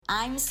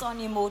I'm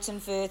Sonia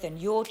Morton-Firth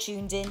and you're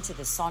tuned in to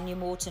the Sonia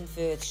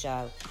Morton-Firth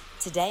Show.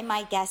 Today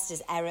my guest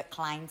is Erik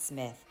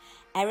Kleinsmith.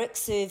 Erik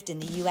served in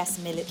the US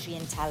military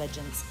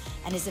intelligence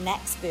and is an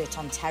expert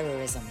on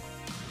terrorism.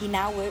 He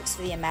now works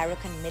for the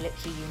American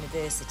Military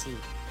University.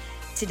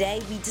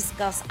 Today we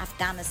discuss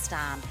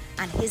Afghanistan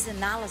and his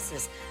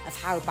analysis of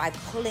how by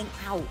pulling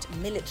out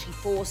military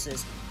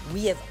forces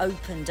we have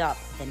opened up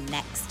the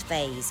next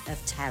phase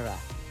of terror.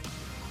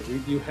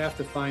 You have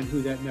to find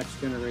who that next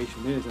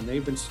generation is, and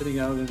they've been sitting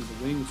out in the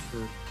wings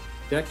for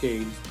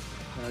decades,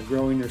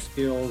 growing their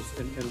skills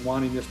and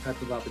wanting this type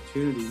of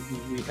opportunity.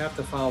 We have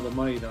to follow the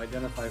money to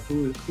identify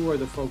who are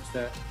the folks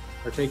that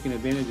are taking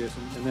advantage of this,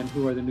 and then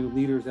who are the new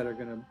leaders that are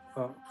going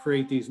to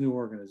create these new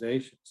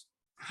organizations.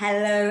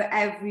 Hello,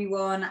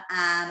 everyone,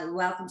 and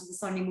welcome to the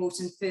Sonia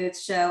Morton-Firth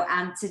Show.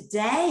 And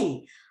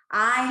today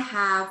I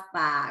have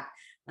back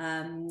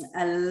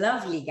a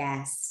lovely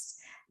guest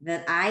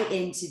that I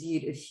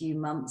interviewed a few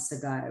months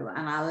ago,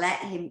 and I'll let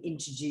him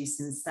introduce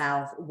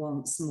himself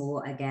once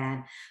more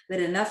again.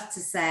 But enough to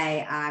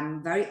say,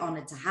 I'm very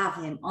honored to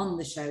have him on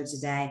the show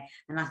today,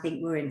 and I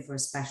think we're in for a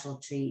special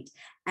treat.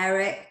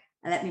 Erik,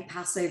 let me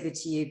pass over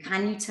to you.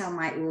 Can you tell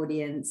my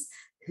audience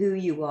who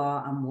you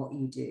are and what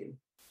you do?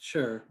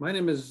 Sure. My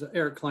name is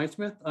Erik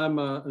Kleinsmith. I'm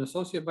an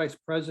associate vice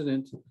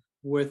president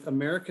with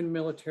American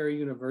Military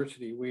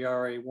University. We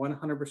are a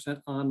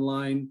 100%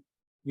 online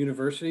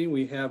university.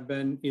 We have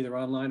been either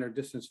online or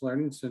distance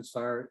learning since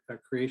our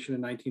creation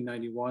in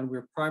 1991.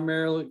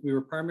 We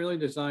were primarily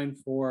designed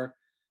for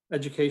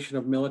education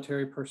of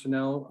military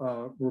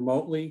personnel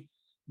remotely,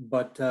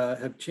 but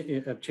have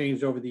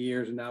changed over the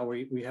years, and now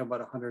we have about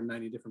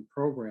 190 different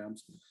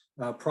programs.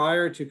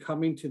 Prior to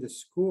coming to the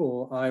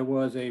school, I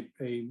was a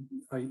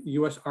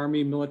U.S.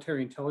 Army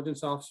military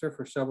intelligence officer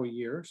for several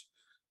years.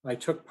 I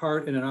took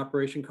part in an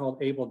operation called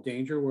Able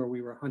Danger, where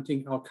we were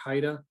hunting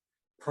Al-Qaeda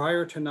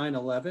prior to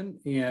 9/11,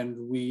 and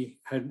we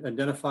had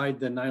identified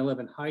the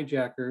 9/11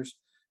 hijackers,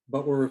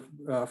 but were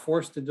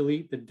forced to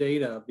delete the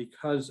data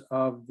because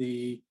of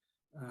the,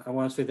 I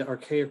want to say, the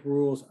archaic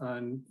rules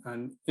on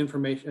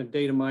information,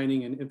 data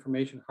mining and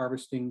information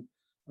harvesting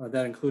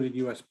that included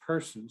U.S.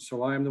 persons.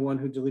 So I am the one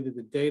who deleted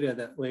the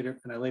data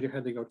I later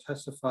had to go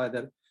testify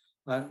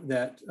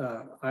that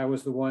I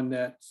was the one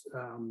that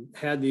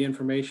had the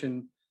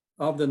information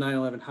of the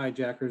 9/11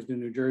 hijackers, the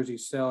New Jersey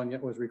cell, and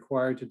yet was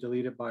required to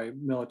delete it by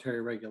military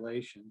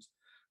regulations.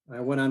 I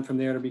went on from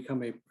there to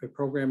become a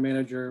program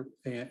manager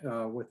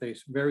with a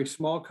very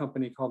small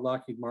company called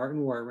Lockheed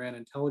Martin, where I ran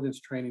intelligence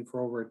training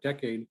for over a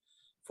decade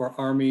for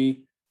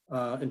Army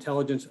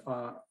intelligence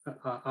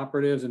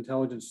operatives,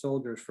 intelligence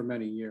soldiers for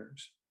many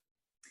years.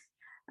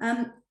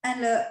 And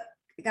look,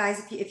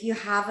 guys, if you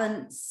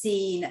haven't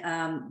seen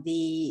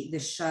the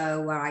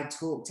show where I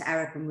talk to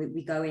Erik and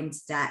we go into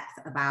depth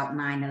about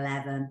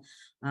 9/11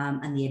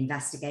 and the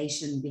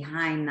investigation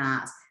behind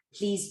that,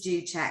 please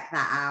do check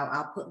that out.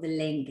 I'll put the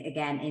link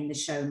again in the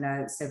show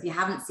notes. So if you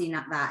haven't seen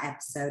that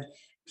episode,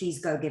 please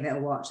go give it a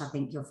watch. I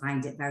think you'll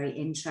find it very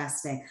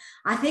interesting.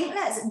 I think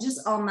let's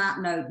just, on that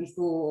note,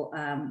 before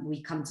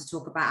we come to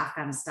talk about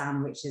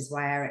Afghanistan, which is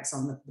why Erik's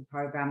on the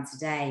program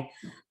today,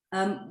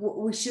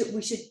 we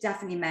should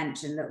definitely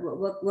mention that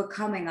we're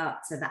coming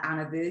up to the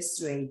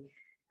anniversary.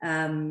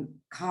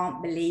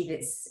 Can't believe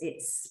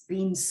it's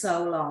been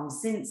so long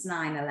since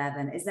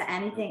 9/11. Is there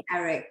anything,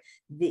 Erik,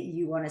 that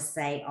you want to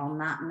say on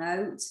that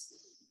note?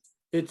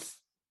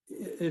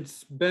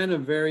 It's been a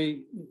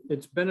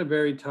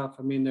very tough.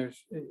 I mean,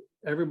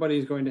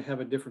 everybody's going to have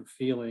a different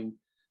feeling.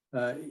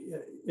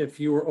 If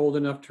you were old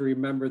enough to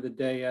remember the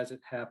day as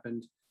it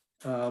happened,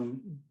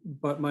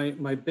 but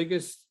my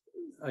biggest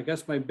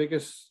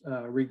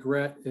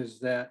regret is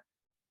that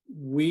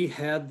we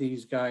had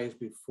these guys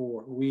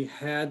before. We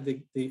had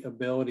the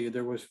ability.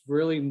 There was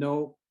really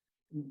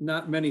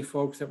not many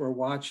folks that were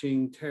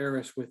watching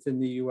terrorists within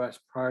the U.S.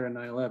 prior to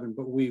 9/11,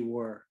 but we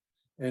were.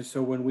 And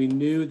so when we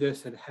knew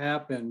this had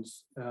happened,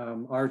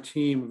 our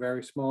team, a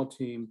very small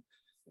team,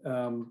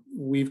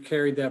 we've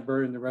carried that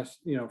burden the rest,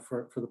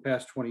 for the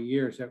past 20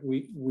 years, that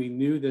we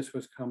knew this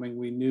was coming.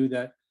 We knew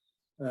that,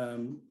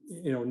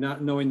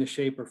 not knowing the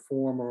shape or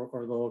form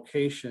or the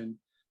location,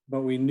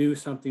 but we knew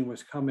something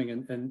was coming,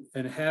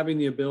 and having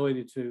the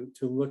ability to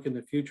look in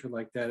the future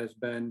like that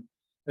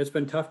it's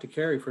been tough to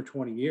carry for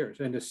 20 years,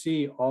 and to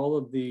see all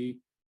of the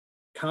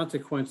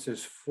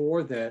consequences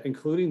for that,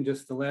 including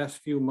just the last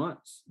few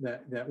months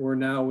that we're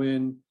now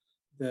in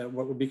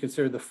what would be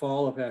considered the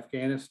fall of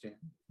Afghanistan,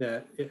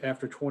 that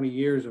after 20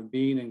 years of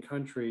being in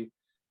country,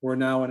 we're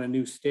now in a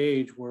new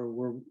stage where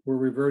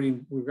we're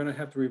going to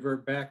have to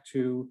revert back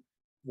to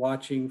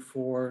watching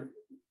for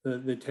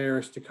the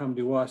terrorists to come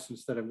to us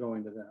instead of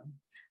going to them.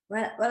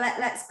 Well,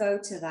 let's go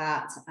to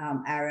that,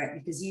 Erik,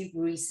 because you've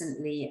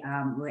recently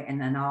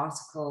written an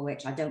article,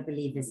 which I don't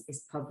believe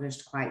is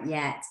published quite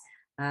yet,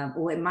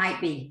 or it might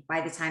be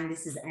by the time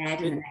this is aired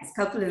in the next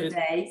couple of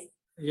days.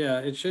 Yeah,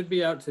 it should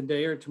be out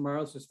today or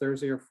tomorrow. This is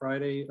Thursday or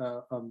Friday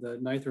of the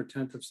 9th or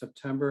 10th of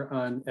September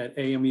at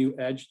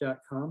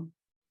amuedge.com.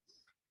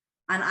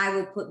 And I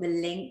will put the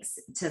links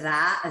to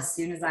that as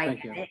soon as I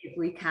Thank get you. it, if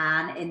we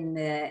can, in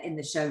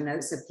the show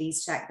notes. So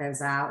please check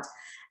those out.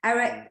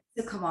 Eric,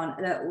 so come on,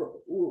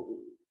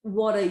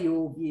 what are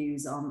your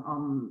views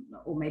on,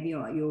 or maybe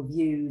not your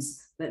views,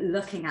 but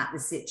looking at the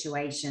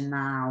situation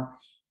now,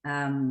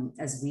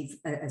 as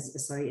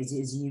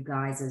you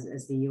guys,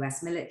 as the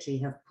US military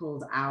have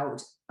pulled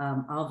out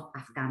of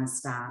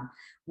Afghanistan,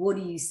 what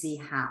do you see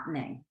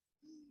happening?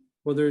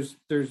 Well,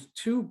 there's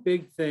two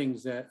big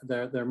things that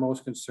they're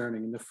most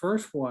concerning. And the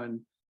first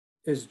one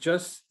is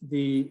just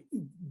the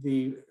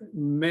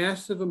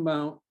massive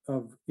amount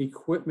of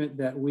equipment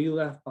that we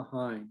left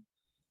behind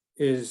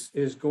is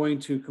going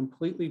to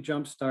completely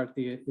jumpstart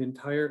the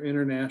entire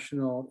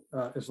international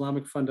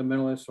Islamic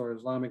fundamentalist or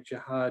Islamic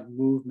jihad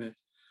movement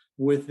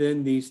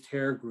within these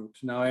terror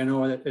groups. Now, I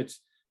know that it's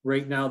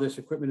right now this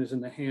equipment is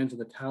in the hands of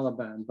the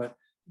Taliban, but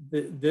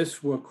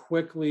this will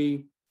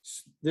quickly,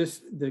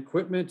 the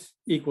equipment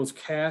equals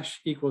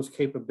cash equals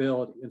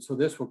capability. And so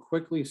this will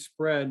quickly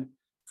spread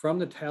from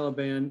the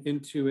Taliban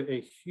into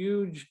a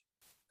huge,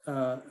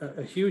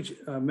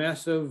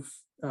 massive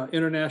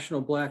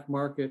international black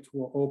market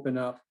will open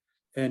up,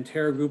 and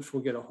terror groups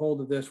will get a hold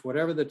of this.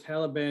 Whatever the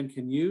Taliban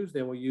can use,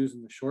 they will use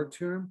in the short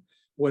term.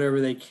 Whatever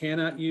they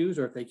cannot use,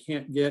 or if they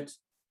can't get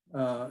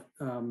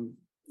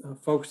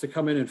folks to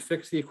come in and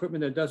fix the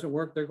equipment that doesn't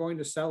work, they're going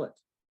to sell it.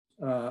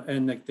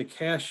 And the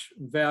cash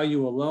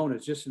value alone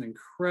is just an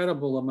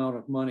incredible amount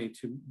of money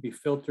to be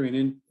filtering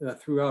in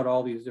throughout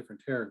all these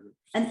different terror groups.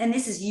 And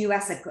this is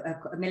U.S.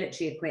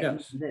 military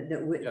equipment, yes.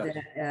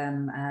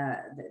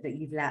 that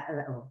you've let,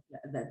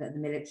 that the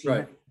military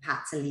Right. had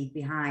to leave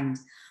behind.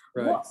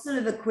 Right. What sort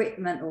of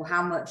equipment, or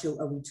how much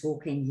are we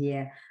talking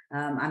here?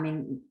 I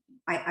mean,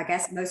 I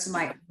guess most of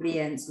my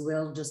audience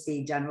will just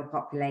be general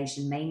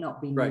population, may not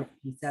be Right.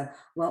 military, so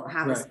won't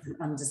have Right. an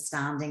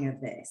understanding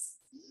of this.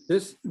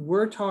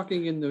 We're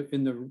talking in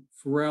the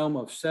realm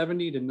of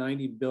 $70 to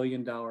 $90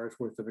 billion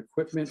worth of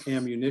equipment,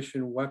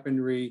 ammunition,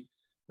 weaponry,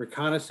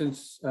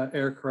 reconnaissance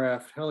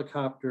aircraft,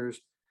 helicopters.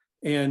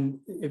 And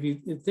if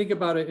you think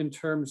about it in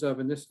terms of,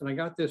 and I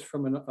got this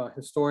from a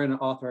historian and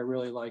author I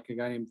really like, a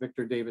guy named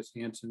Victor Davis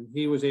Hanson.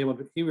 He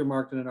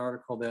remarked in an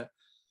article that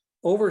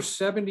over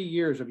 70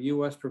 years of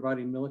US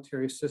providing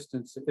military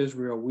assistance to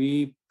Israel,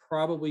 we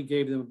probably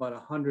gave them about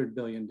 $100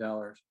 billion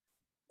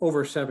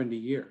over 70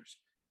 years.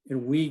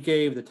 And we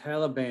gave the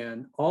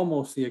Taliban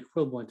almost the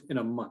equivalent in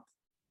a month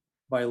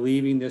by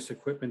leaving this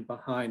equipment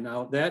behind.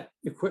 Now, that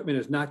equipment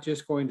is not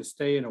just going to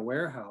stay in a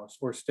warehouse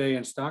or stay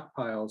in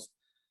stockpiles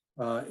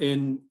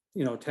in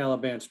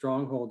Taliban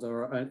strongholds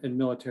or in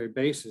military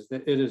bases.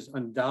 That it is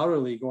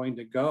undoubtedly going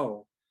to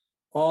go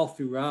all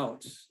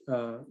throughout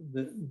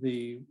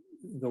the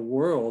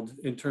world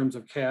in terms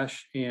of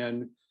cash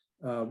and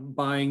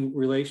buying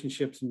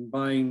relationships and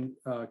buying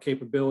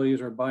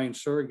capabilities or buying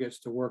surrogates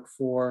to work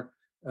for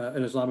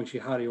an Islamic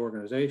jihadi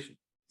organization.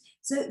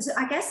 So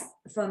I guess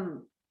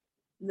from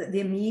the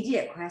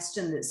immediate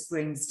question that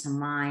springs to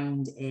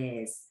mind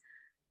is,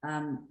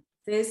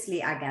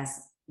 firstly, I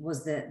guess,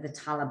 was the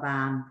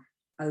Taliban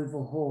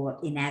overhaul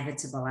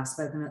inevitable? I've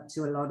spoken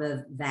to a lot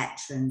of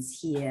veterans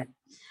here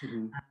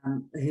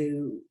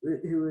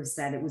who have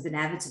said it was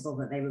inevitable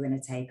that they were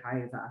going to take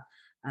over.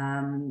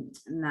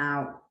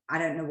 Now, I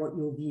don't know what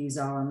your views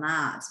are on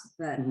that,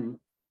 but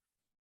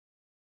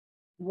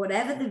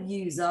whatever the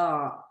views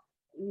are,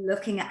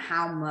 looking at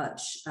how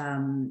much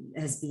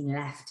has been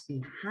left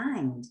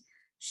behind,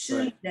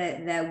 surely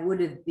right. there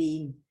would have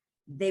been,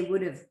 they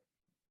would have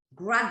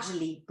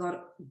gradually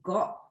got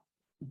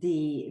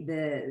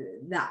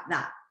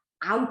that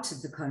out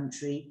of the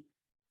country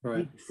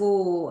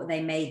before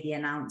they made the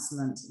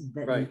announcement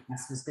that the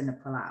US was going to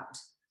pull out.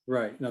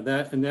 Right. Now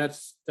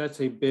that's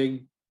a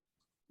big,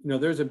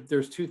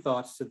 there's two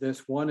thoughts to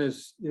this. One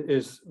is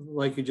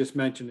like you just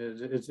mentioned,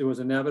 it was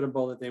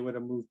inevitable that they would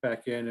have moved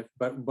back in.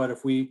 But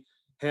if we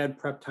had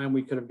prep time,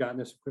 we could have gotten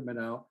this equipment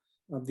out.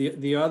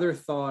 The other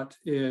thought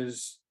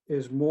is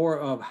more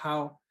of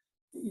how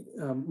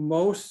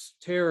most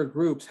terror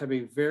groups have a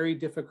very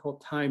difficult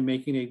time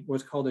making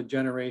what's called a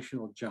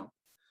generational jump.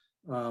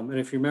 And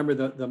if you remember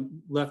the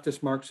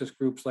leftist Marxist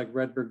groups like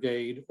Red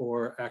Brigade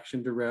or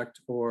Action Direct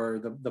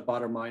or the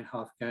Baader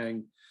Meinhof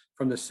gang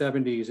from the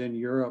 70s in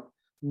Europe,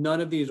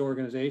 none of these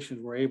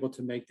organizations were able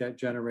to make that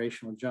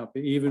generational jump.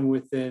 Even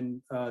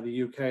within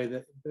the UK,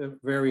 the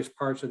various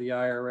parts of the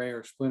IRA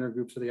or splinter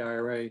groups of the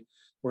IRA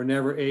were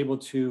never able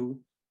to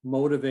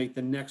motivate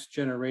the next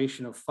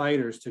generation of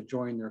fighters to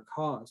join their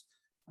cause.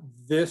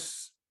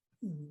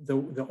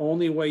 The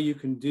only way you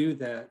can do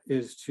that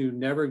is to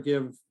never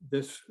give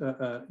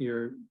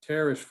your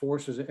terrorist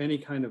forces any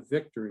kind of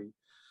victory,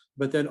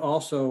 but then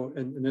also,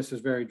 and this is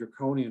very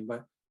draconian,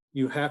 but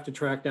you have to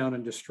track down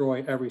and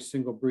destroy every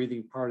single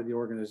breathing part of the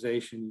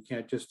organization. You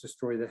can't just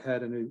destroy the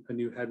head and a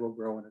new head will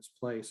grow in its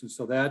place. And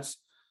so that's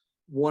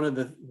one of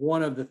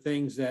the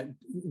things that,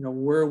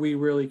 were we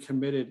really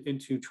committed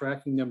into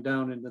tracking them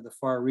down into the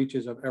far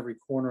reaches of every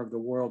corner of the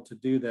world to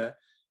do that.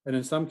 And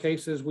in some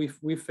cases,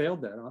 we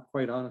failed that,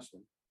 quite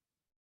honestly.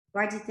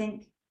 Why do you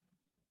think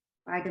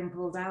Biden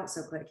pulled out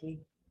so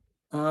quickly?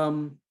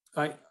 Um,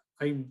 I,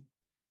 I,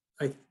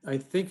 I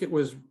think it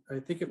was,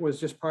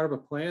 just part of a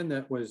plan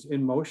that was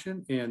in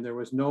motion, and there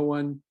was no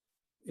one,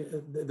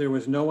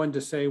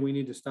 to say, we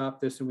need to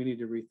stop this and we need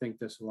to rethink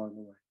this along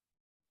the way.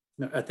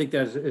 No, I think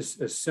that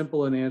is as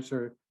simple an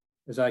answer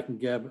as I can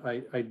give.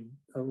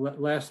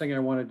 Last thing I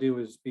want to do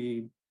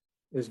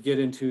is get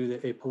into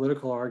a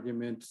political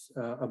argument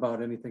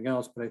about anything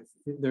else, but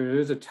there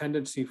is a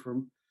tendency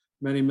for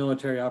many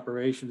military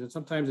operations, and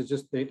sometimes it's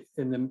just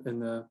in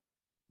the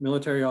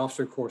military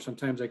officer corps,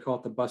 sometimes they call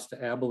it the bus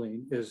to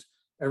Abilene, is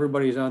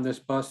everybody's on this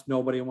bus,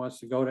 nobody wants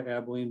to go to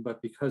Abilene,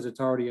 but because it's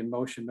already in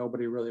motion,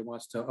 nobody really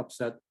wants to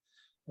upset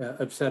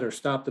or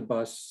stop the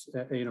bus,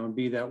 and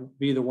be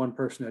the one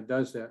person that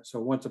does that. So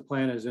once a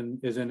plan is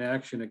in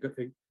action,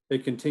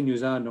 it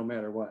continues on no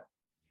matter what.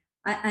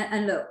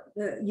 And look,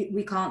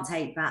 we can't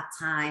take that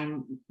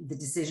time. The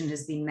decision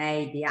has been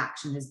made, the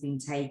action has been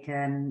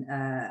taken.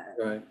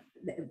 Right.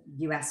 The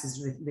US has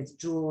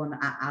withdrawn,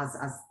 as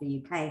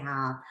the UK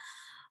have.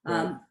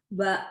 Right.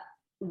 But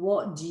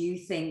what do you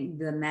think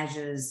the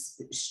measures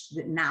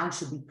that now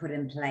should be put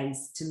in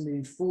place to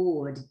move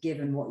forward,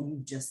 given what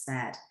you've just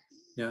said?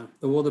 Yeah,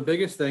 well, the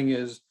biggest thing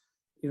is,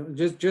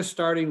 just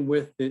starting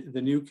with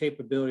the new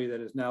capability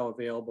that is now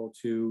available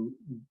to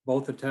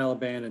both the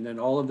Taliban and then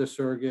all of the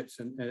surrogates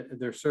and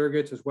their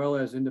surrogates, as well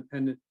as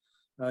independent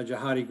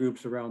jihadi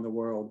groups around the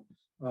world.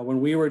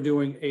 When we were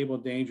doing Able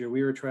Danger,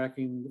 we were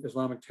tracking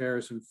Islamic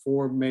terrorists in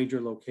 4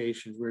 major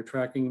locations. We were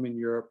tracking them in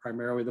Europe,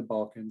 primarily the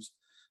Balkans.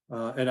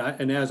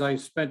 And as I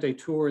spent a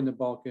tour in the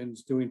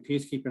Balkans doing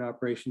peacekeeping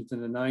operations in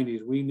the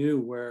 90s, we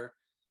knew where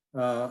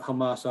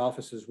Hamas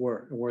offices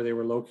were and where they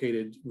were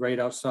located, right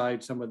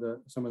outside some of the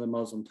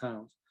Muslim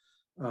towns.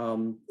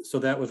 So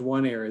that was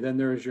one area. Then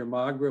there's your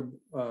Maghreb,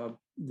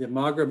 the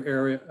Maghreb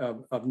area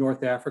of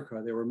North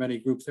Africa. There were many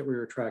groups that we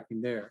were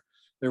tracking there.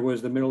 There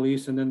was the Middle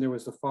East, and then there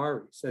was the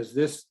Far East. As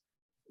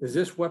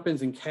this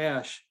weapons and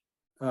cash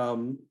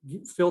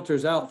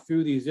filters out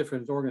through these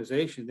different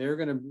organizations, they're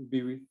going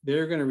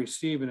to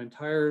receive an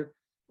entire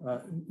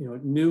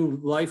new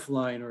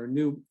lifeline or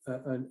new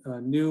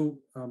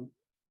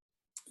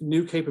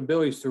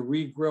capabilities to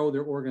regrow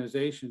their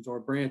organizations or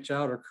branch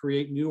out or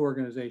create new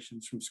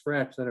organizations from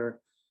scratch that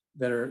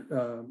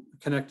are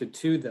connected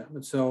to them.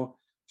 And so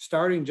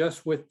starting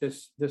just with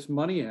this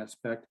money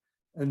aspect,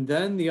 and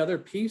then the other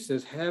piece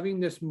is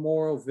having this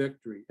moral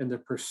victory and the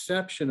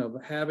perception of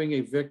having a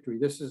victory.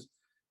 This is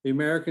the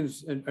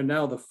Americans are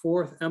now the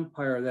 4th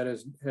empire that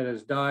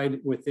has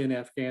died within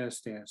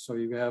Afghanistan. So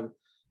you have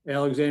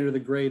Alexander the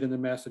Great and the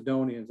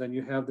Macedonians, then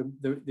you have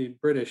the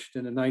British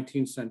in the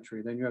 19th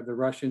century, then you have the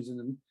Russians in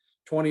the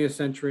 20th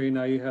century,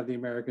 now you have the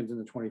Americans in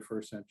the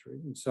 21st century.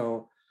 And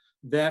so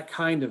that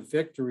kind of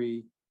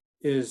victory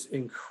is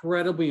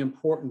incredibly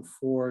important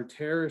for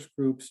terrorist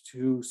groups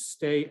to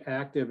stay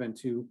active and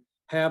to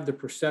have the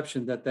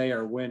perception that they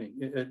are winning.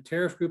 A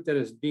terrorist group that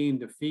is being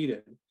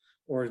defeated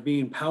or is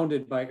being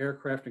pounded by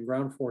aircraft and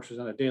ground forces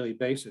on a daily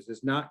basis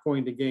is not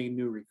going to gain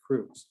new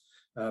recruits.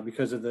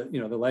 Because of the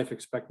life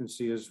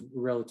expectancy is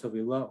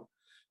relatively low.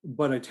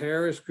 But a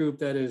terrorist group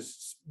that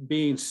is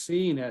being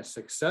seen as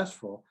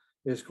successful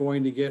is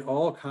going to get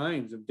all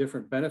kinds of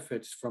different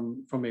benefits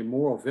from a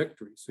moral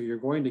victory. So you're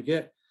going to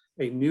get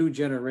a new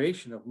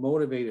generation of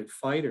motivated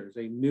fighters,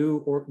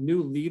 new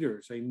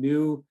leaders, a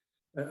new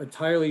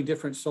entirely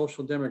different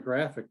social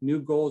demographic. New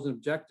goals and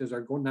objectives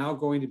are now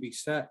going to be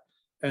set,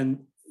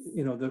 and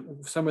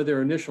some of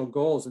their initial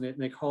goals, and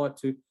they call it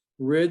to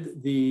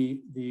rid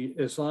the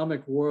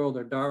Islamic world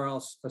or Dar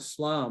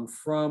al-Islam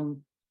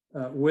from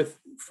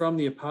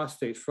the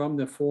apostates, from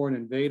the foreign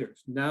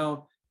invaders.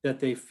 Now that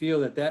they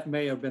feel that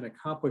may have been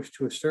accomplished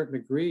to a certain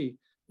degree,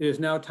 it is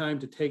now time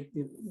to take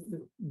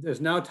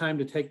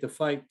the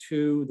fight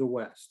to the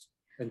West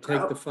and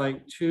take the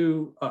fight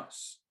to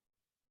us.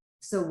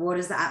 So what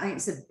does that mean?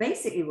 So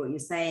basically what you're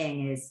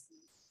saying is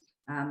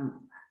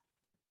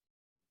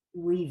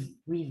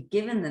we've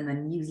given them a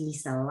new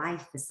lease of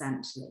life,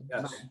 essentially.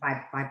 Yes.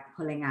 by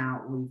pulling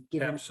out. We've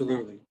given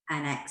Absolutely. them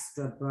an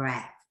extra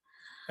breath.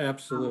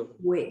 Absolutely.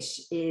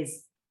 Which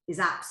is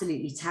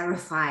absolutely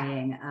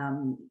terrifying,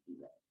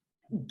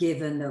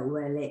 given that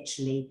we're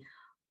literally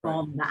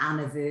on the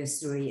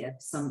anniversary of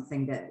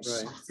something that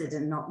shattered,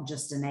 and not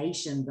just a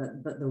nation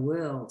but the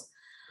world.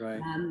 Right.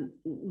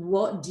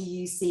 What do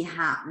you see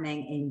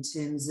happening in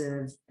terms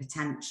of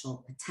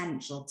potential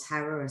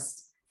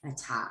terrorist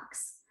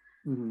attacks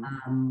in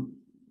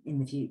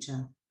the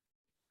future?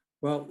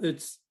 Well,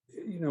 it's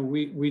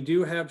we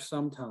do have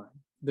some time.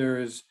 There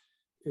is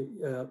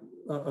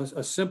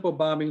a simple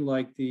bombing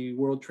like the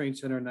World Trade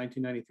Center in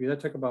 1993 that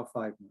took about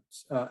 5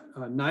 months.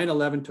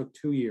 9/11 took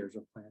 2 years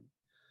of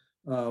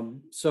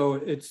planning. So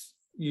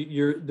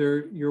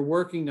you're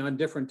working on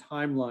different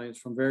timelines,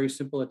 from very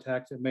simple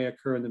attacks that may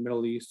occur in the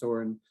Middle East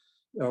or in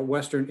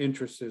Western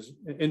interests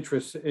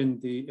in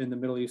the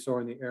Middle East or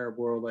in the Arab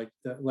world,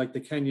 like the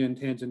Kenya and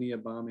Tanzania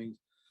bombings,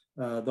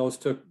 Those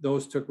took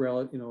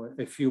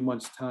a few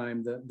months'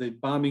 time. The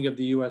bombing of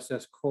the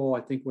USS Cole,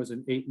 I think, was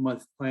an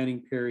 8-month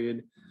planning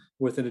period,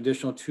 with an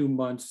additional 2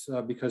 months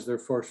because their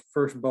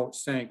first boat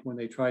sank when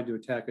they tried to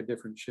attack a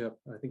different ship.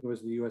 I think it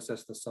was the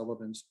USS the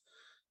Sullivans.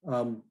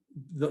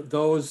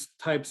 Those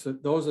are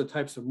the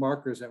types of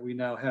markers that we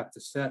now have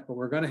to set, but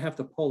we're going to have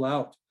to pull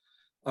out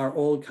our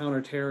old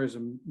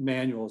counterterrorism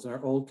manuals and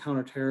our old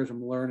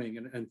counterterrorism learning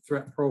and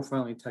threat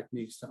profiling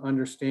techniques to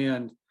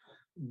understand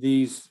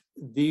these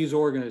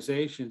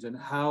organizations and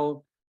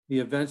how the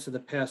events of the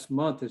past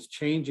month is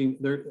changing.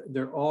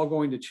 They're all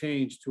going to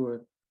change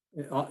to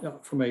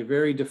from a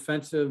very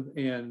defensive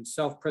and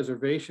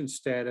self-preservation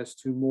status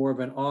to more of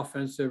an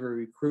offensive or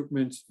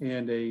recruitment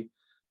and a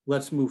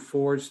let's move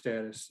forward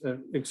status.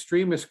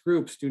 Extremist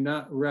groups do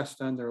not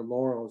rest on their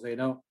laurels. They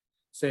don't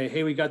say,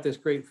 hey, we got this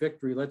great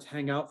victory, let's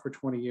hang out for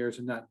 20 years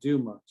and not do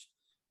much.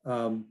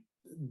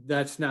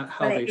 That's not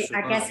how they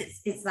survive. I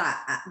guess it's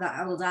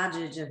that old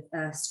adage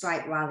of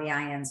strike while the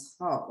iron's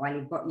hot, while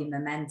you've got your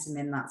momentum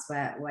in, that's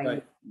where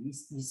right. you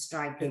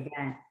strike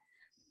again.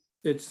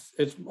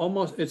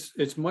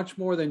 It's much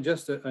more than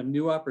just a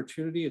new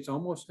opportunity. It's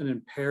almost an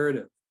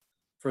imperative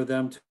for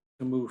them to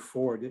move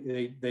forward.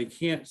 They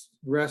can't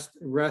rest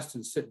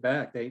and sit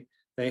back.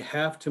 They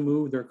have to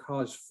move their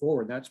cause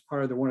forward. That's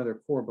part of one of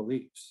their core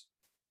beliefs.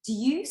 Do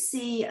you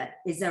see,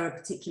 is there a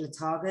particular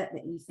target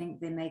that you think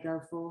they may go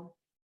for?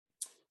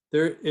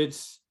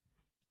 It's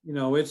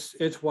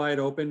wide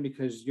open,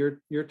 because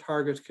your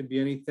targets could be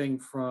anything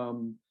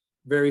from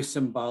very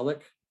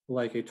symbolic,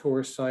 like a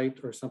tourist site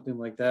or something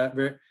like that.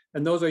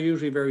 And those are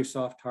usually very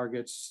soft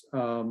targets.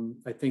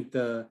 I think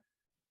the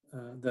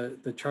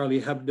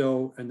Charlie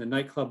Hebdo and the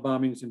nightclub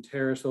bombings in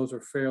Paris, those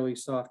are fairly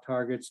soft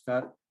targets.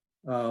 Got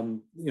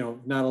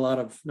not a lot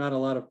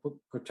of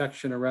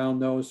protection around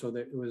those, so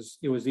that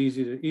it was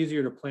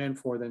easier to plan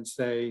for than,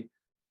 say,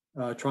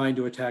 trying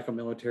to attack a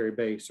military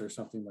base or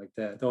something like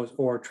that. Those,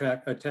 or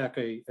attack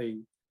a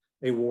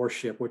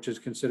warship, which is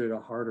considered a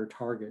harder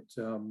target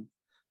to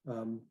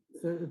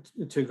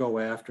go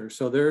after.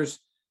 So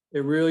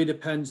it really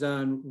depends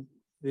on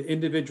the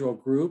individual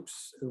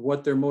groups,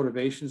 what their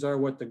motivations are,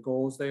 what the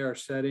goals they are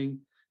setting,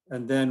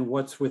 and then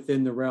what's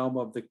within the realm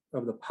of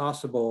the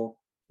possible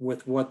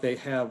with what they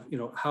have,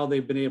 how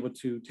they've been able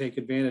to take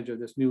advantage of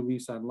this new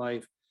lease on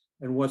life,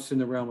 and what's in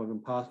the realm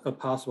of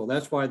possible.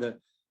 That's why the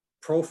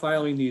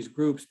profiling these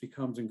groups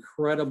becomes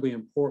incredibly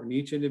important.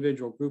 Each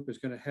individual group is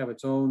going to have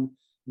its own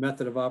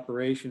method of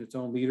operation, its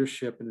own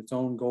leadership, and its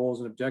own goals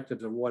and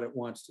objectives of what it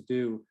wants to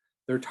do.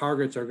 Their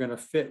targets are going to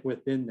fit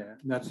within that.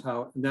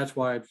 And that's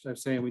why I'm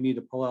saying we need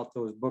to pull out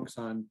those books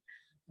on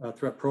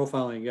threat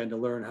profiling again to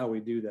learn how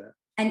we do that.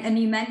 And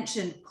you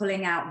mentioned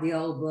pulling out the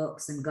old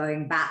books and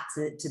going back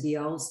to the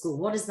old school.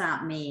 What does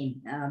that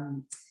mean?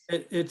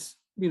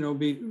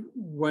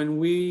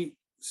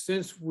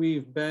 Since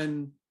we've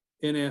been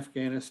in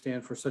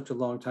Afghanistan for such a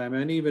long time,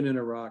 and even in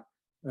Iraq,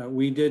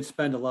 we did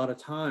spend a lot of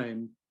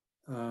time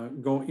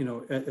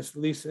at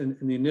least in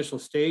the initial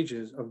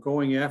stages of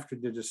going after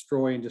to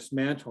destroy and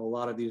dismantle a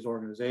lot of these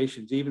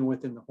organizations. Even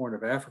within the Horn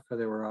of Africa,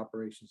 there were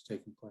operations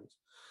taking place.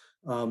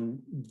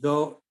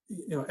 Though,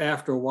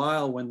 after a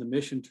while, when the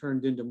mission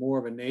turned into more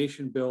of a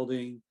nation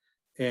building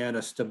and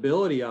a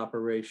stability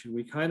operation,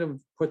 we kind of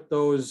put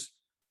those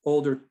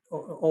older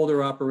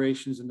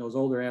operations and those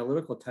older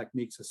analytical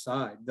techniques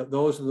aside.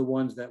 Those are the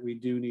ones that we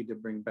do need to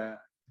bring back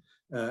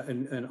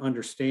and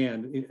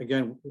understand.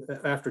 Again,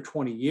 after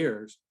 20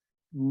 years,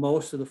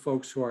 most of the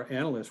folks who are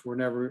analysts were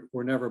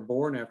never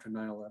born after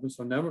 9/11.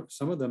 So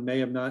some of them may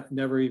have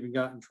never even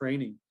gotten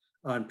training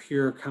on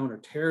pure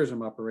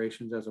counterterrorism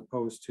operations as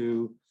opposed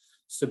to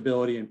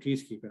stability and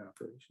peacekeeping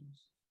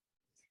operations.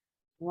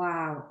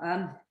 Wow.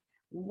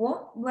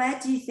 Where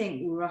do you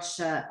think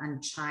Russia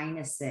and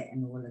China sit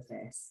in all of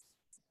this?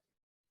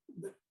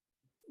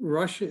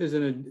 Russia is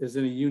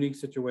in a unique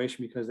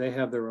situation because they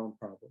have their own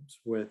problems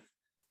with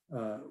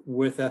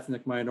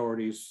ethnic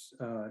minorities,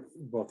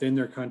 both in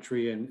their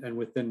country and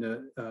within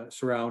the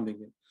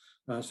surrounding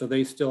it. So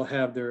they still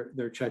have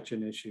their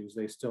Chechen issues.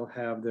 They still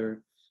have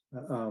their,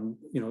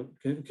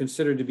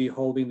 considered to be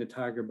holding the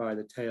tiger by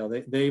the tail.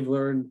 They've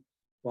learned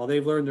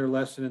their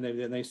lesson,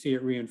 and they see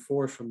it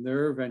reinforced from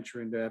their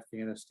venture into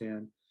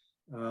Afghanistan.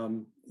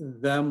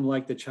 Them,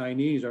 like the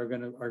Chinese, are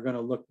going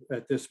to look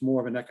at this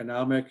more of an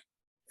economic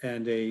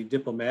and a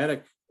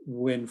diplomatic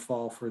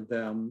windfall for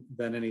them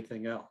than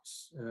anything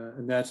else.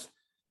 And that's,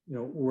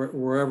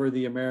 wherever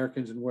the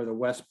Americans and where the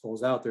West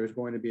pulls out, there's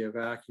going to be a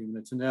vacuum.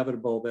 It's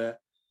inevitable that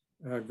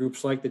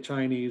groups like the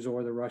Chinese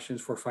or the Russians,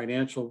 for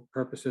financial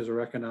purposes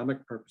or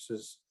economic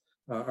purposes,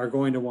 are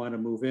going to want to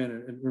move in.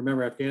 And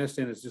remember,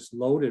 Afghanistan is just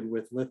loaded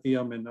with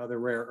lithium and other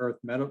rare earth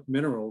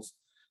minerals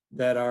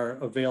that are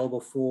available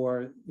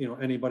for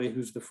anybody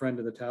who's the friend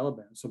of the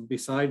Taliban. So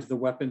besides the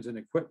weapons and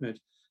equipment,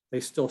 they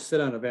still sit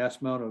on a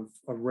vast amount of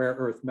rare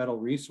earth metal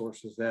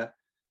resources that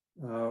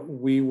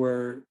we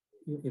were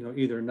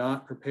either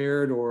not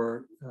prepared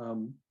or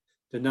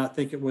did not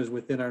think it was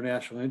within our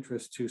national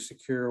interest to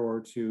secure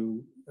or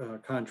to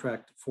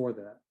contract for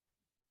that.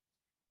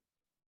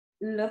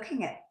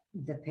 looking at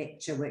the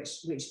picture,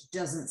 which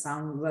doesn't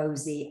sound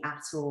rosy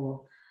at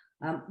all,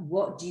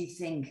 what do you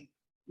think,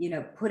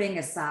 putting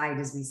aside,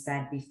 as we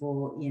said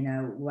before,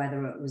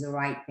 whether it was a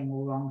right thing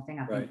or wrong thing,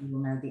 I think Right. we will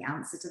know the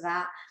answer to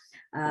that.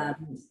 Right.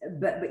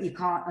 But you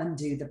can't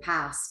undo the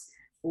past.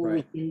 All we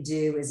Right. can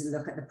do is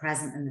look at the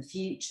present and the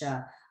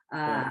future.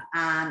 Right.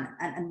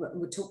 And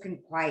we're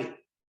talking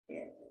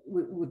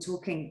we're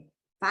talking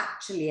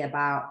factually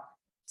about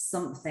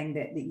something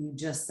that you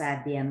just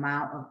said, the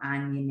amount of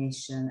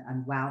ammunition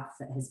and wealth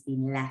that has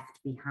been left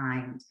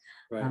behind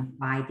Right.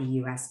 by the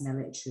US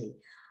military.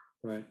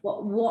 Right.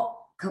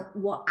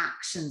 What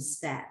action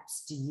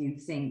steps do you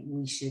think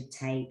we should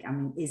take? I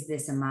mean, is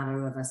this a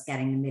matter of us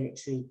getting the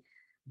military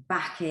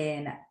back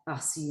in,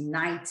 us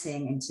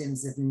uniting in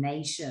terms of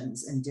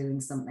nations and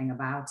doing something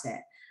about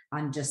it?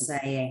 I'm just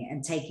saying,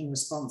 and taking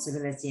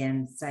responsibility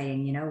and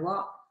saying, you know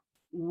what,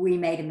 we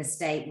made a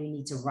mistake, we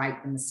need to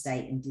right the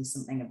mistake and do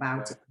something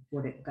about Right. it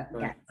before it gets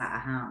Right. out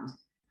of hand.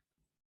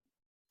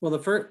 Well,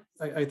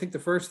 I think the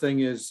first thing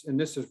is, and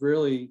this is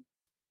really,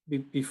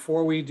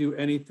 before we do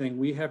anything,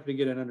 we have to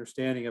get an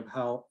understanding of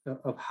how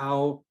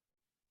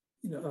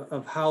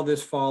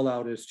this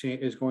fallout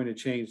is going to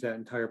change that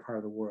entire part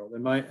of the world.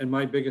 And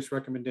my biggest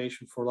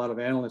recommendation for a lot of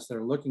analysts that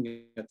are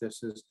looking at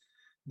this is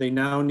they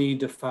now need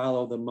to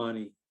follow the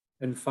money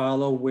and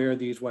follow where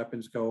these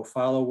weapons go,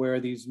 follow where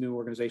these new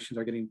organizations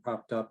are getting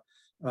propped up.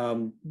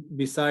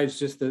 Besides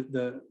just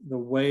the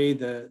way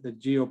the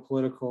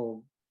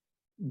geopolitical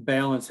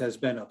balance has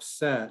been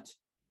upset,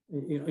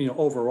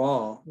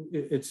 overall,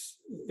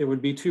 it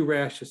would be too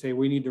rash to say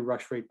we need to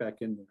rush right back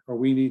in there, or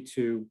we need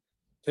to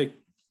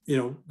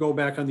go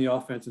back on the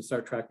offense and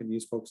start tracking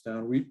these folks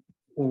down. We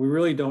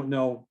really don't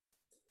know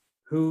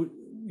who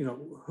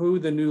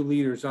the new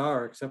leaders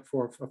are, except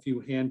for a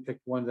few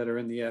handpicked ones that are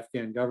in the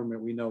Afghan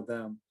government. We know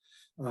them,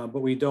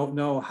 but we don't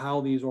know how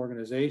these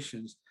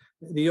organizations,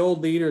 the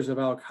old leaders of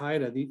Al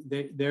Qaeda,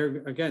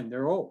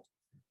 they're old.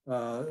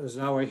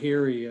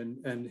 Zawahiri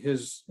and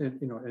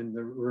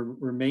the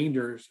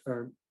remainders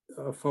are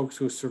folks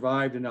who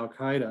survived in Al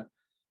Qaeda.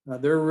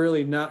 They're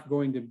really not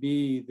going to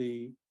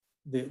be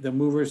the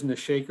movers and the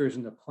shakers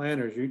and the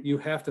planners. You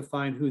have to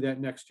find who that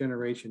next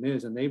generation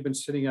is, and they've been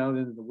sitting out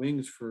into the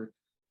wings for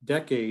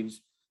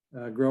decades,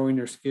 growing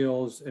their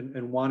skills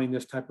and wanting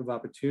this type of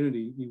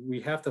opportunity.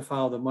 We have to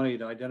follow the money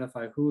to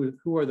identify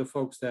who are the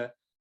folks that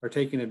are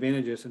taking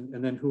advantages,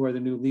 and then who are the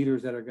new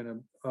leaders that are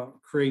going to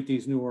create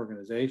these new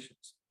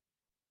organizations.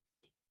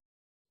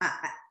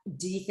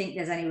 Do you think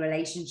there's any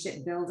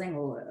relationship building,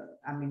 or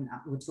I mean,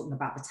 we're talking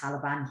about the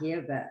Taliban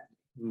here, but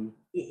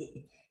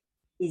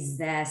is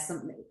there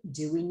something?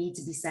 Do we need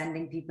to be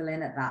sending people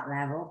in at that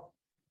level?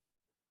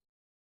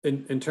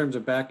 In terms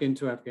of back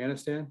into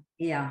Afghanistan?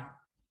 Yeah.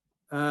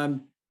 I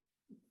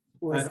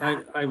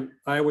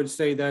would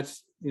say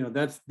that's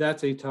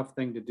a tough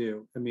thing to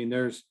do. I mean,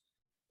 there's,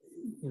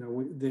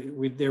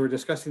 they were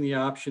discussing the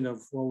option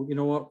of, well, you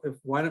know what,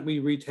 why don't we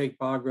retake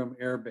Bagram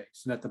Air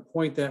Base? And at the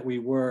point that we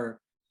were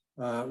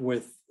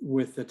with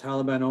the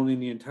Taliban owning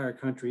the entire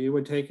country, it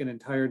would take an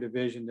entire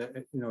division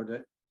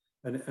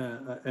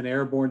an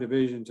airborne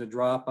division to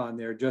drop on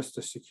there just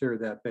to secure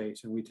that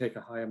base, and we take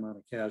a high amount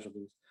of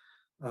casualties.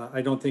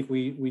 I don't think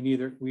we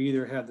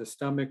either have the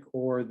stomach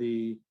or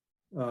the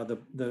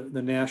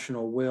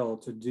national will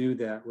to do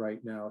that right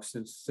now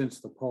since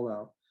the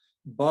pullout.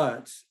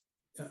 But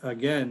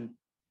again,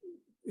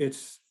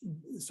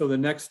 so the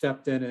next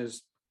step then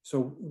is,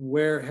 so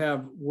where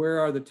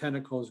are the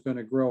tentacles going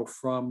to grow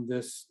from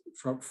this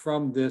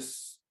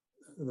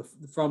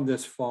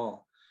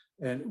fall,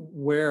 and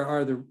where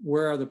are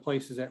the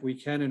places that we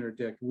can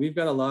interdict? We've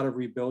got a lot of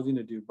rebuilding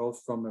to do,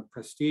 both from a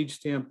prestige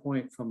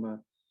standpoint,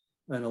 from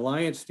an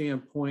alliance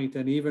standpoint,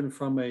 and even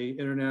from a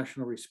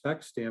international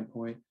respect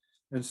standpoint.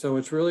 And so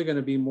it's really going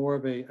to be more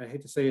of I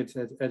hate to say it's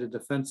at a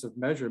defensive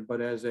measure, but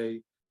as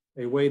a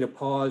way to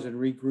pause and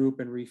regroup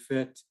and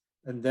refit,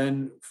 and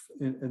then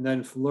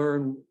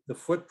learn the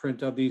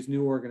footprint of these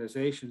new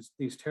organizations,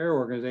 these terror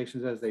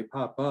organizations, as they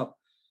pop up,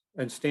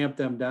 and stamp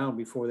them down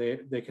before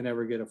they can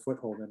ever get a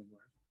foothold anywhere.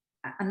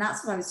 And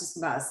that's what I was just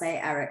about to say,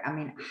 Eric. I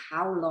mean,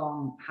 how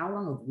long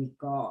have we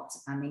got?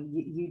 I mean,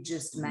 you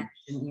just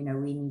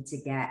mentioned, we need to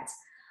get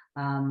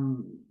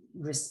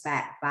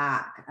respect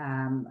back,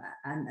 and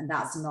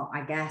that's not,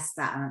 I guess,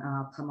 that, and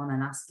I'll come on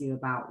and ask you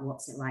about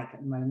what's it like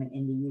at the moment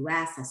in the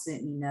US. I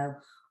certainly know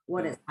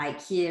what it's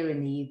like here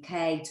in the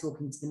UK,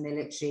 talking to the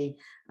military.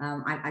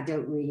 I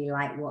don't really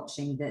like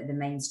watching the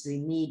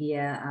mainstream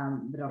media,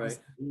 but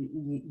obviously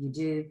you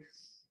do.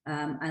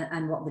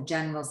 And what the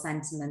general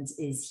sentiment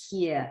is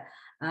here.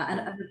 And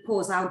of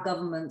course, our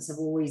governments have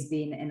always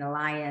been in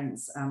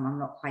alliance. I'm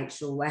not quite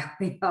sure where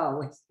we are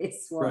with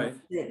this one. Right.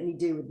 I certainly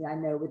do,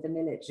 with the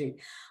military.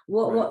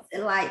 What's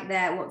it like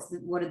there?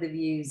 What are the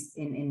views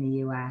in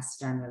the US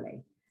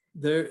generally?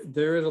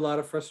 There is a lot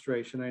of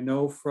frustration. I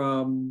know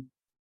from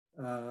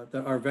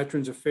our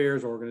Veterans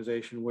Affairs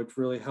organization, which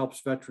really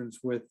helps veterans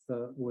with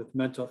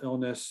mental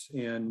illness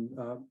and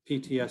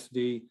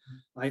PTSD.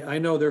 I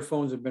know their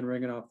phones have been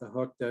ringing off the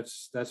hook.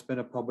 That's been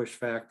a published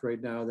fact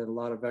right now, that a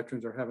lot of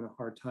veterans are having a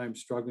hard time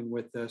struggling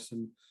with this.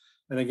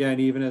 And again,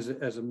 even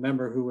as a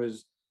member who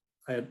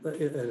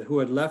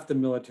had left the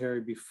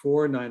military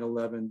before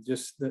 9/11,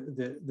 just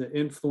the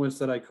influence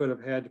that I could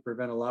have had to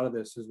prevent a lot of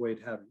this is weighed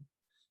heavy.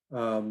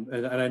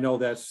 And I know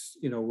that's,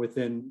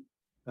 within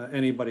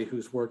anybody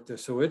who's worked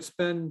this. So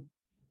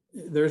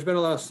there's been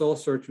a lot of soul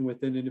searching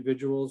within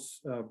individuals,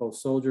 both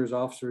soldiers,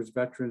 officers,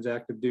 veterans,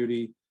 active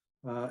duty,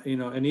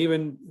 and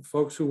even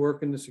folks who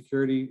work in the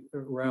security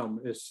realm.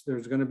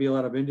 There's going to be a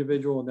lot of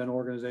individual and then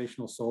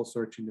organizational soul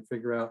searching to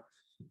figure out,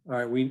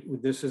 all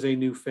right, this is a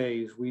new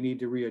phase. We need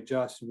to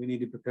readjust, and we need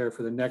to prepare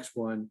for the next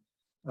one.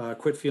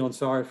 Quit feeling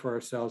sorry for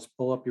ourselves,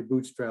 pull up your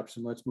bootstraps,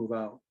 and let's move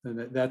out. And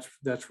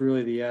that's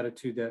really the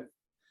attitude that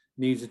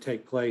needs to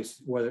take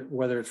place,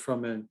 whether it's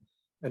from an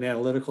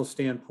analytical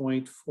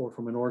standpoint or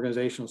from an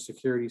organizational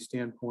security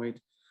standpoint.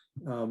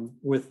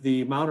 With the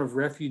amount of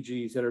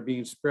refugees that are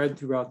being spread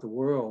throughout the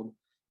world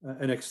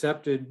and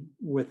accepted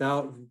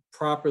without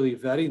properly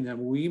vetting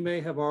them, we may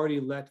have already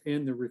let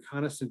in the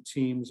reconnaissance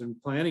teams and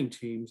planning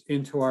teams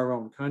into our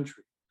own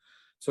country.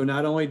 So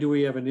not only do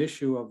we have an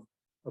issue of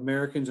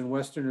Americans and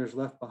Westerners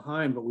left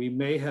behind, but we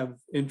may have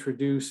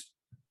introduced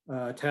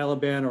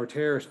Taliban or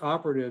terrorist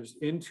operatives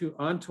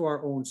onto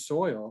our own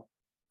soil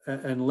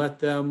and let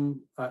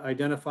them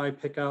identify,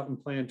 pick out,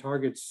 and plan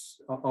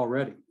targets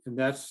already. And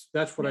that's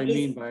what I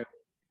mean by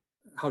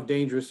how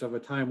dangerous of a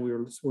time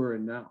we're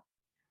in now.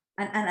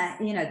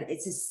 And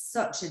it's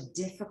such a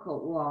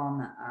difficult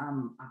one,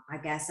 I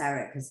guess,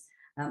 Eric, because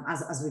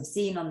as we've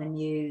seen on the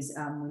news,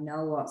 we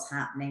know what's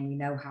happening. We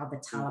know how the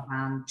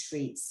Taliban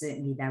treats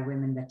certainly their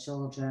women, their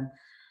children.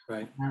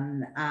 Right.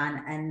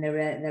 And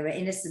there are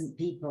innocent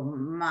people,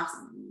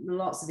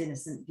 lots of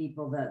innocent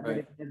people that are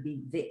going to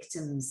be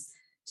victims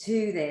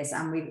to this,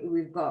 and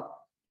we're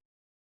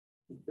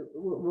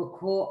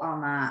caught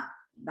on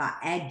that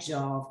edge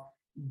of,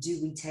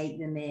 do we take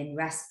them in,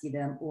 rescue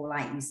them, or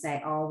like you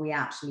say, are we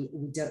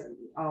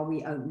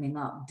opening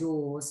up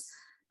doors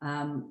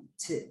to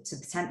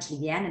potentially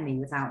the enemy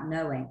without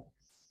knowing?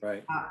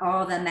 Right.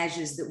 Are there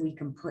measures that we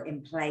can put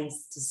in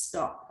place to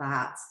stop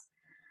that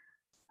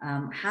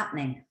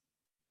happening?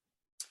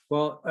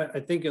 Well,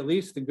 I think at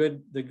least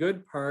the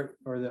good part,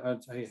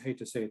 or I hate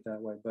to say it that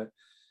way, but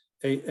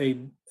a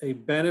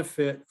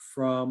benefit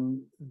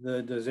from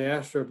the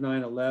disaster of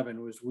 9/11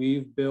 was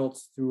we've built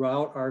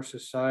throughout our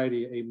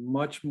society a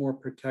much more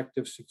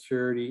protective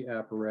security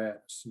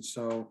apparatus. And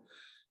so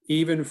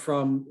even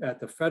from at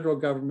the federal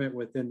government,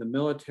 within the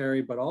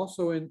military, but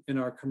also in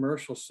our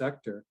commercial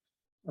sector,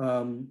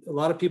 a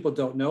lot of people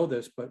don't know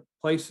this, but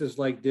places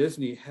like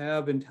Disney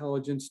have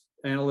intelligence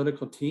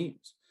analytical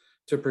teams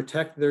to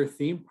protect their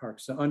theme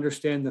parks, to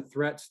understand the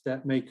threats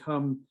that may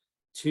come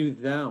to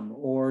them,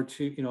 or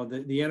to,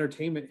 the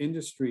entertainment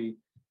industry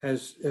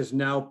has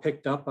now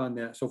picked up on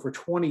that. So for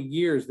 20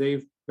 years,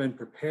 they've been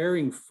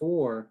preparing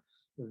for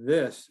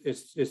this.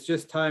 It's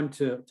just time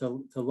to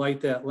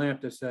light that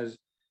lamp that says,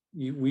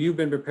 you've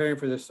been preparing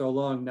for this so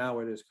long, now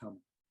it is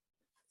coming.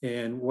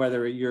 And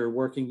whether you're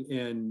working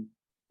in,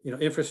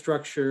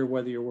 infrastructure,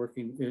 whether you're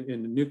working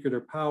in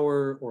nuclear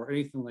power or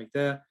anything like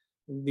that,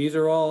 these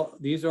are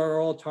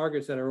all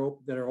targets that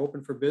are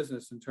open for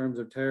business in terms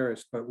of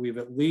terrorists. But we've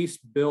at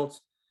least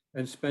built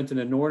and spent an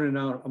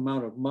inordinate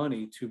amount of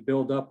money to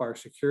build up our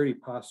security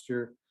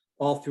posture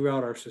all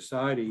throughout our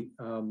society.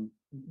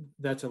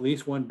 That's at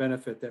least one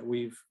benefit, that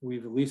we've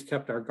at least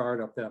kept our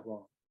guard up that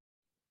long.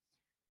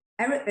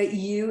 Eric, are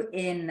you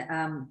in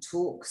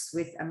talks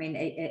with? I mean,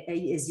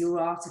 is your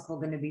article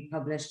going to be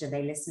published? Are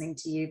they listening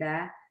to you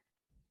there?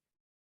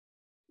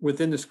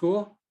 Within the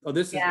school? Oh,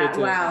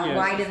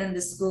 wider than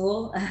the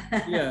school.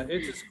 Yeah,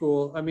 it's a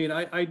school. I mean,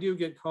 I do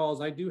get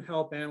calls. I do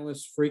help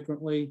analysts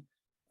frequently.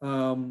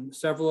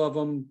 Several of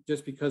them,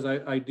 just because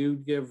I do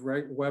give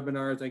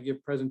webinars, I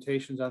give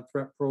presentations on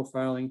threat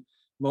profiling.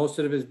 Most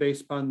of it is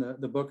based upon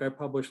the book I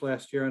published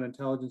last year on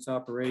intelligence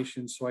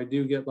operations. So I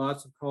do get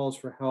lots of calls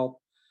for help,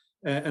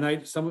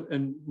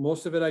 and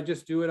most of it I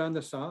just do it on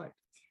the side.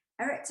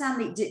 Eric, tell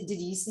me, did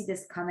you see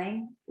this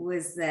coming?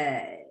 Did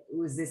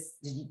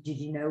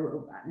you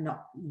know,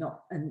 not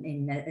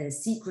in a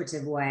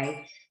secretive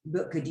way,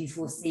 but could you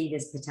foresee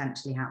this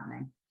potentially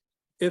happening?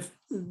 If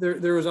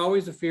there was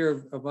always a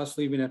fear of us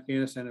leaving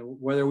Afghanistan, and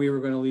whether we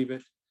were going to leave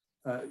it,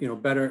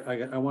 better.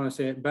 I want to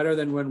say it better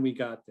than when we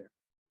got there.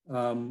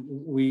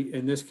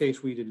 In this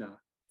case, we did not,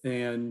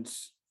 and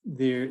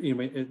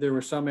there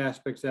were some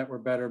aspects that were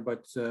better,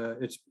 but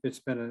it's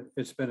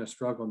been a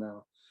struggle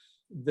now.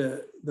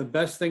 The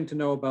best thing to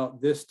know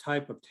about this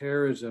type of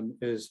terrorism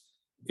is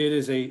it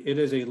is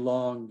a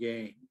long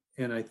game.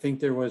 And I think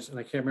there was, and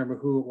I can't remember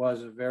who it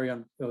was, it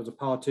was a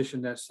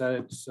politician that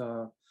said it's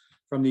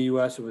from the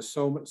US. It was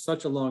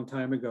such a long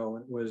time ago.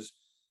 It was,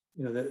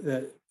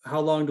 that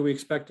how long do we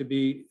expect to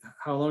be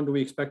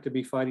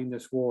fighting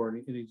this war?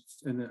 And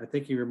I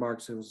think he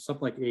remarks it was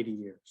something like 80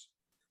 years.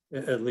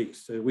 at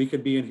least. We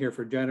could be in here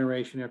for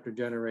generation after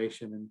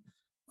generation. And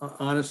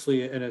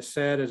honestly, and as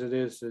sad as it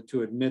is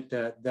to admit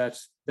that,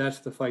 that's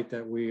the fight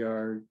that we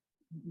are,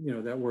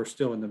 that we're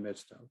still in the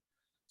midst of.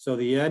 So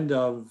the end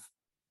of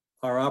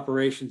our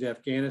operations in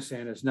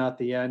Afghanistan is not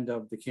the end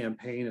of the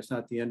campaign. It's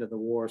not the end of the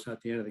war. It's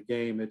not the end of the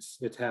game. It's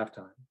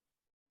halftime.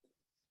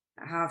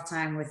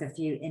 Halftime with a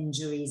few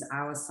injuries,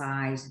 our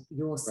side,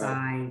 your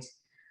side.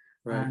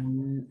 Right.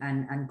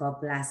 And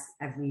God bless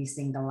every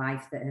single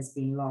life that has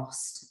been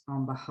lost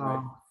on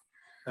behalf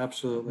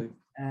Absolutely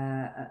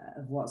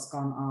of what's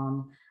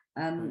gone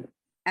on.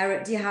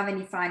 Erik, do you have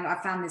any final?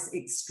 I found this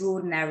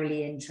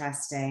extraordinarily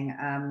interesting.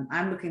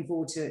 I'm looking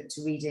forward to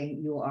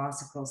reading your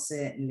article,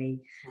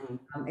 certainly.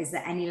 Is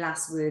there any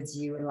last words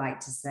you would like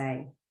to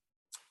say?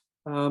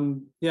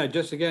 Yeah,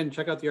 just again,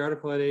 check out the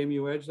article at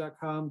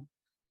amuedge.com.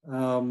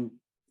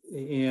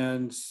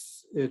 And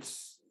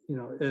it's,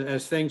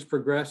 as things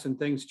progress and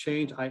things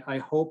change, I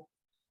hope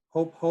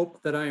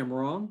that I am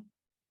wrong,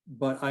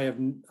 but I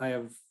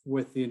have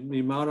with the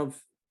amount of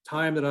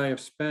time that I have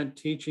spent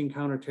teaching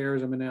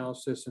counterterrorism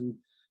analysis and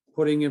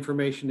putting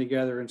information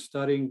together and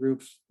studying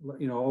groups,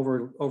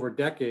 over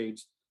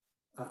decades,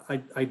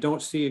 I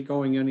don't see it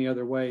going any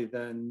other way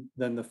than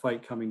the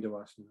fight coming to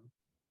us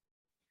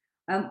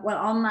now. Well,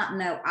 on that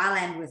note, I'll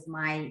end with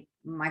my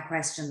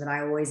question that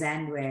I always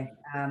end with,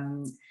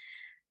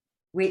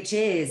 which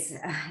is,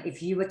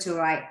 if you were to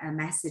write a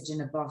message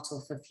in a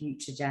bottle for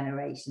future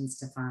generations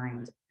to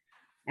find,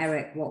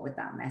 Erik, what would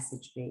that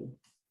message be?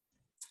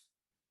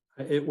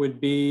 It would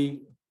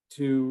be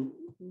to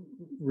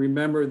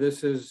remember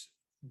this is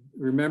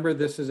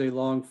a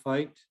long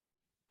fight,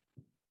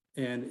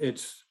 and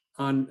it's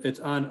on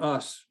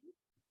us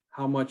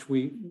how much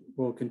we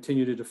will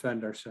continue to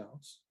defend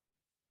ourselves.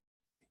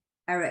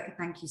 Erik,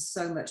 thank you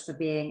so much for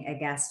being a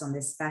guest on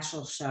this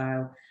special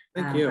show.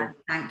 Thank you. And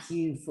thank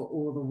you for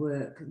all the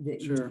work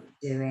that you're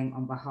doing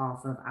on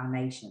behalf of our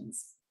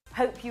nations.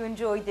 Hope you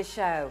enjoyed the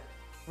show.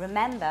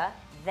 Remember,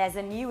 there's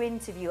a new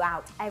interview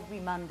out every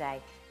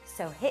Monday,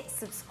 so hit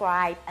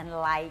subscribe and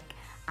like,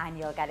 and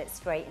you'll get it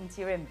straight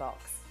into your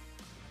inbox.